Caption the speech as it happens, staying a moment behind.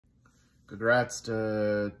Congrats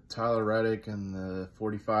to Tyler Reddick and the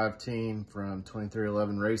 45 team from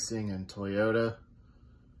 2311 Racing and Toyota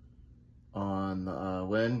on the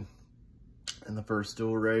win in the first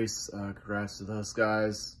dual race. Congrats to those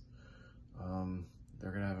guys.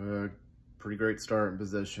 They're going to have a pretty great start in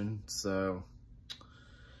position. So,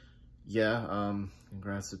 yeah,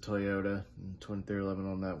 congrats to Toyota and 2311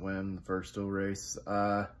 on that win, the first dual race.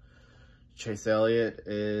 Chase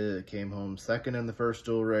Elliott came home second in the first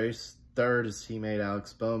dual race. Third is teammate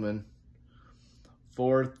Alex Bowman.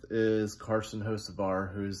 Fourth is Carson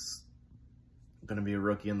Hocevar, who's going to be a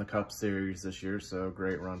rookie in the Cup Series this year, so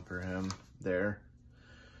great run for him there.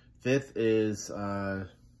 Fifth is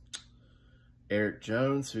Eric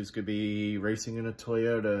Jones, who's going to be racing in a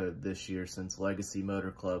Toyota this year since Legacy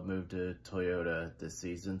Motor Club moved to Toyota this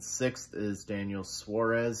season. Sixth is Daniel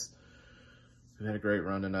Suarez, who had a great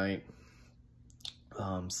run tonight.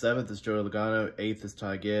 Seventh is Joey Logano. Eighth is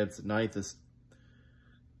Ty Gibbs. Ninth is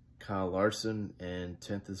Kyle Larson. And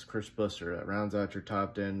 10th is Chris Buster. That rounds out your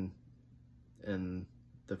top 10 in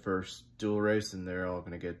the first dual race, and they're all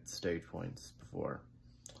going to get stage points before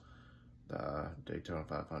the Daytona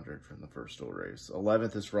 500 from the first dual race.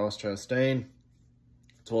 11th is Ross Chastain.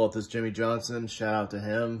 12th is Jimmy Johnson. Shout out to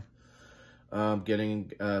him.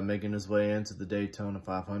 Making his way into the Daytona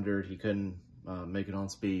 500. He couldn't make it on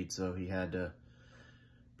speed, so he had to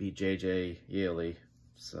beat JJ Yeley.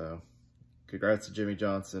 So, congrats to Jimmy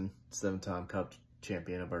Johnson, 7-time Cup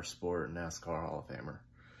champion of our sport and NASCAR Hall of Famer.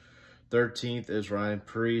 13th is Ryan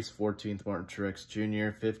Preece. 14th, Martin Truex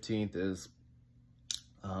Jr. 15th is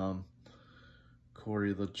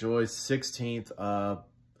Corey LaJoie. 16th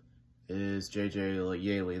is JJ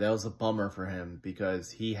Yeley. That was a bummer for him because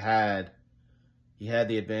he had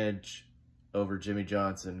the advantage over Jimmy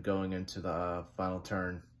Johnson going into the final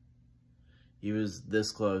turn. He was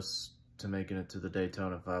this close to making it to the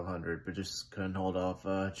Daytona 500, but just couldn't hold off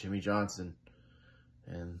Jimmy Johnson.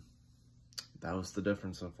 And that was the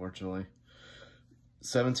difference, unfortunately.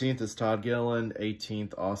 17th is Todd Gilliland.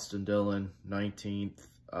 18th, Austin Dillon. 19th,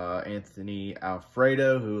 Anthony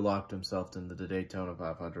Alfredo, who locked himself into the Daytona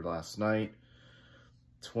 500 last night.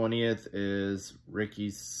 20th is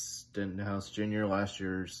Ricky Stenhouse Jr., last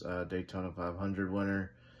year's Daytona 500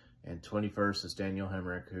 winner. And 21st is Daniel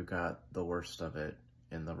Hemrick, who got the worst of it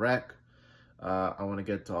in the wreck. I want to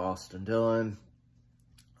get to Austin Dillon.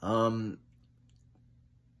 The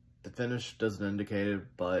finish doesn't indicate it,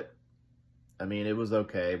 but, I mean, it was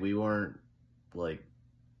okay. We weren't, like,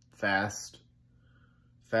 fast,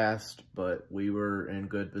 but we were in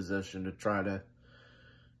good position to try to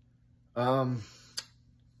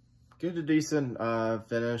get a decent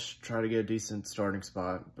finish, try to get a decent starting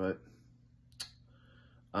spot, but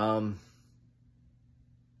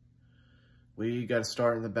we got to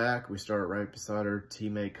start in the back. We start right beside our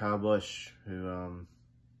teammate Kyle Busch, who,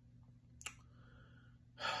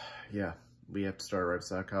 yeah, we have to start right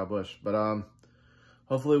beside Kyle Busch. But,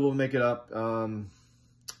 hopefully we'll make it up,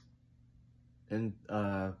 in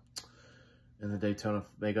the Daytona,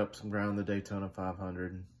 make up some ground in the Daytona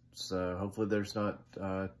 500. So hopefully there's not,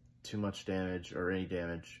 too much damage or any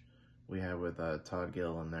damage we had with, Todd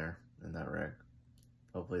Gill in there, in that wreck.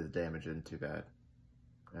 Hopefully the damage isn't too bad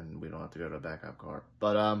and we don't have to go to a backup car.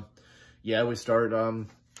 But, yeah, we started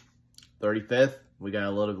 35th. We got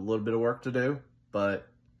a little bit of work to do, but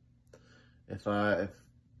if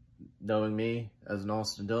knowing me as an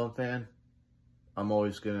Austin Dillon fan, I'm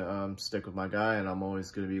always going to stick with my guy, and I'm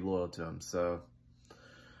always going to be loyal to him. So,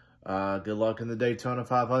 good luck in the Daytona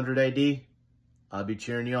 500, AD. I'll be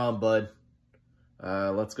cheering you on, bud.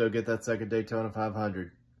 Let's go get that second Daytona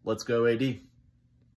 500. Let's go, AD.